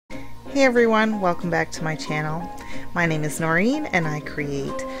Hey everyone, welcome back to my channel. My name is Noreen and I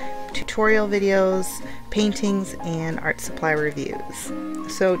create tutorial videos, paintings, and art supply reviews.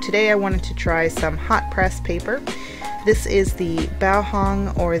 So today I wanted to try some hot press paper. This is the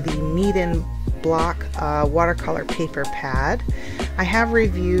Baohong or the Meeden block watercolor paper pad. I have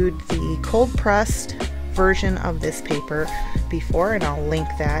reviewed the cold pressed version of this paper before and I'll link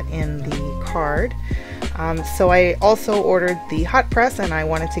that in the card. So I also ordered the hot press and I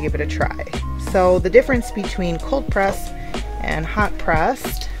wanted to give it a try. So the difference between cold press and hot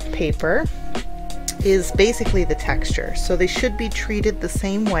pressed paper is basically the texture. So they should be treated the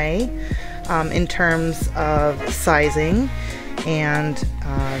same way in terms of sizing and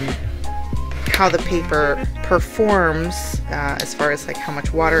how the paper performs as far as like how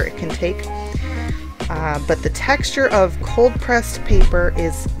much water it can take. But the texture of cold pressed paper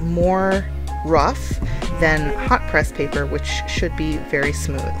is more rough than hot press paper, which should be very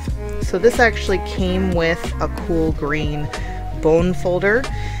smooth. So this actually came with a cool green bone folder,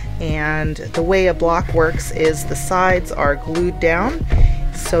 and the way a block works is the sides are glued down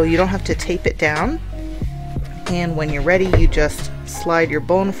so you don't have to tape it down, and when you're ready you just slide your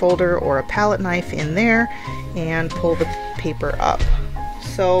bone folder or a palette knife in there and pull the paper up.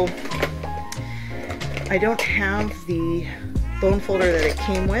 So I don't have the bone folder that it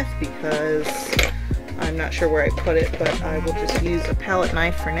came with because I'm not sure where I put it, but I will just use a palette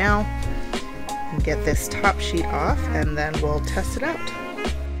knife for now and get this top sheet off, and then we'll test it out.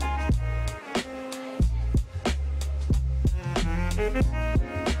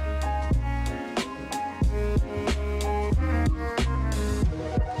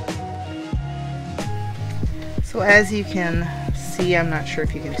 So as you can see, I'm not sure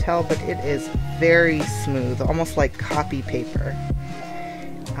if you can tell, but it is very smooth, almost like copy paper.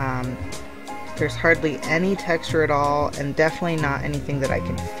 There's hardly any texture at all, and definitely not anything that I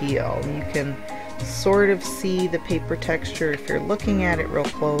can feel. You can sort of see the paper texture if you're looking at it real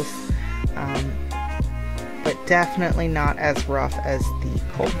close, but definitely not as rough as the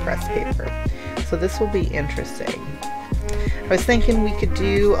cold press paper. So this will be interesting. I was thinking we could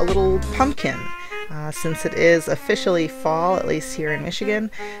do a little pumpkin since it is officially fall, at least here in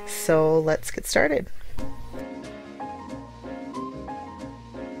Michigan. So let's get started.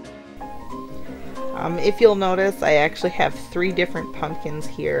 If you'll notice, I actually have 3 different pumpkins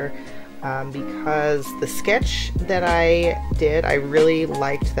here because the sketch that I did, I really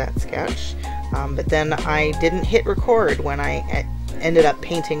liked that sketch, but then I didn't hit record when I ended up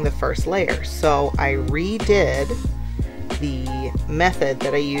painting the first layer. So I redid the method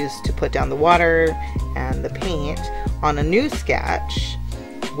that I used to put down the water and the paint on a new sketch,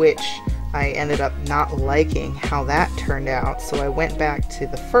 which I ended up not liking how that turned out. So I went back to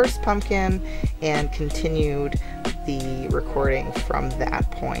the first pumpkin and continued the recording from that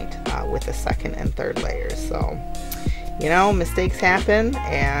point with the second and third layers. So, you know, mistakes happen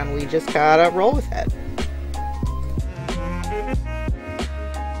and we just gotta roll with it.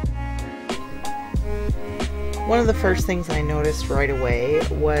 One of the first things I noticed right away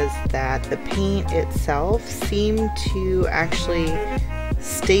was that the paint itself seemed to actually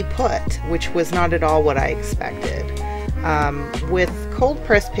stay put, which was not at all what I expected. With cold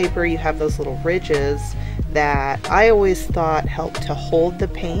pressed paper you have those little ridges that I always thought helped to hold the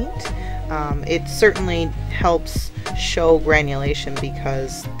paint. It certainly helps show granulation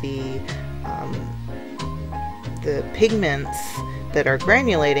because the pigments that are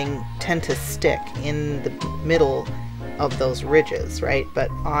granulating tend to stick in the middle of those ridges, right?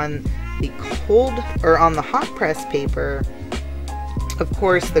 But on the on the hot press paper, of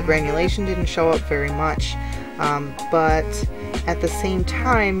course the granulation didn't show up very much, but at the same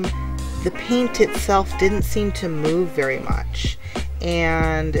time the paint itself didn't seem to move very much.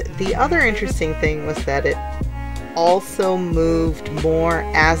 And the other interesting thing was that it also moved more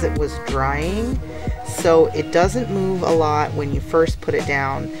as it was drying. So it doesn't move a lot when you first put it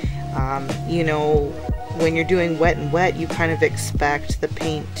down. You know, when you're doing wet and wet, you kind of expect the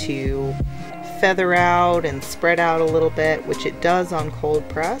paint to feather out and spread out a little bit, which it does on cold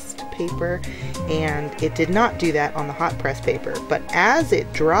pressed paper, and it did not do that on the hot press paper. But as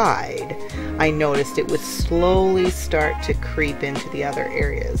it dried, I noticed it would slowly start to creep into the other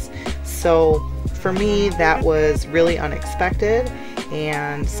areas. So for me, that was really unexpected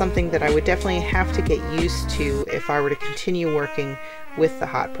and something that I would definitely have to get used to if I were to continue working with the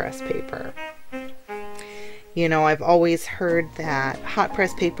hot press paper. You know, I've always heard that hot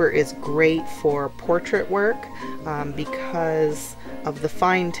press paper is great for portrait work because of the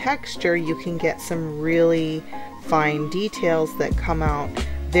fine texture. You can get some really fine details that come out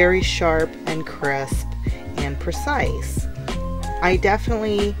very sharp and crisp and precise. I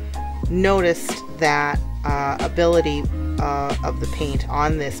definitely noticed that ability of the paint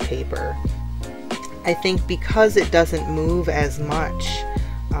on this paper. I think because it doesn't move as much,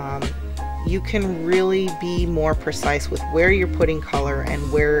 you can really be more precise with where you're putting color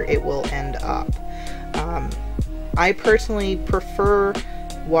and where it will end up. I personally prefer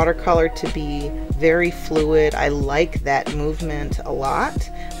watercolor to be very fluid. I like that movement a lot,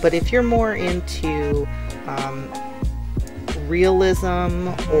 but if you're more into realism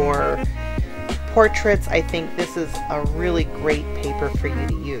or portraits, I think this is a really great paper for you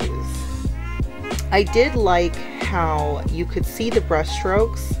to use. I did like how you could see the brush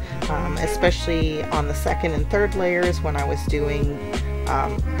strokes, especially on the second and third layers when I was doing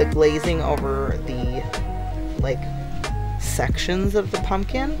the glazing over the sections of the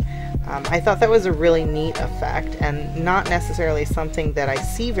pumpkin. I thought that was a really neat effect and not necessarily something that I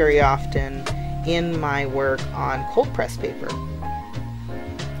see very often in my work on cold press paper.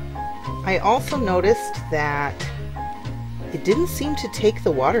 I also noticed that it didn't seem to take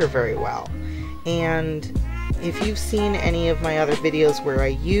the water very well, and if you've seen any of my other videos where I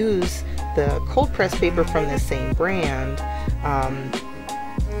use the cold press paper from the same brand,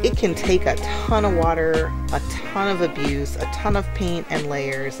 it can take a ton of water, a ton of abuse, a ton of paint and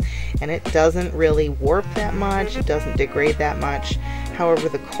layers, and it doesn't really warp that much, it doesn't degrade that much. However,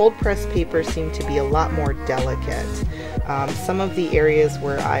 the cold press paper seemed to be a lot more delicate. Some of the areas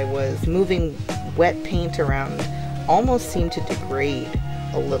where I was moving wet paint around almost seemed to degrade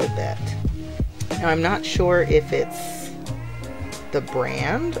a little bit. Now, I'm not sure if it's the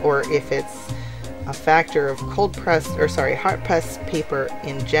brand or if it's a factor of hot press paper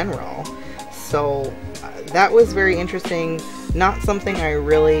in general. So that was very interesting. Not something I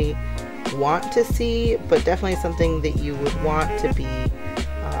really want to see, but definitely something that you would want to be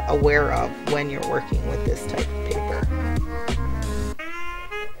aware of when you're working with this type of paper.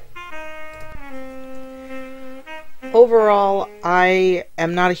 Overall, I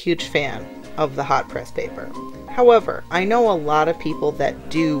am not a huge fan of the hot press paper. However, I know a lot of people that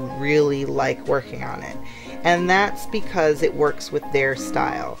do really like working on it, and that's because it works with their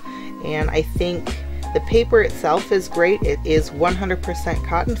style. And I think the paper itself is great. It is 100%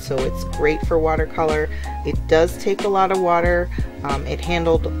 cotton, so it's great for watercolor. It does take a lot of water. It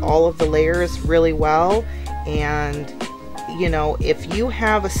handled all of the layers really well, and you know, if you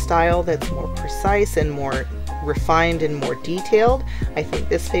have a style that's more precise and more refined and more detailed, I think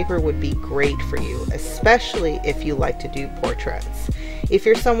this paper would be great for you, especially if you like to do portraits. If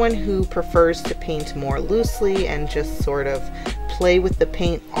you're someone who prefers to paint more loosely and just sort of play with the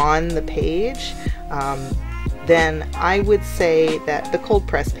paint on the page, then I would say that the cold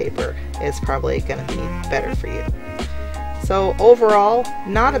press paper is probably going to be better for you. So overall,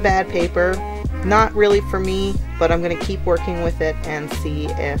 not a bad paper, not really for me, but I'm going to keep working with it and see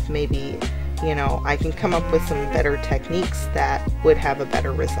if maybe, you know, I can come up with some better techniques that would have a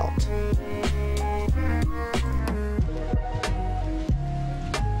better result.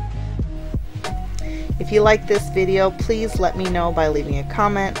 If you like this video, please let me know by leaving a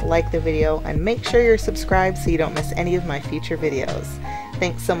comment, like the video, and make sure you're subscribed so you don't miss any of my future videos.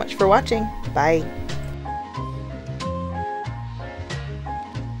 Thanks so much for watching. Bye.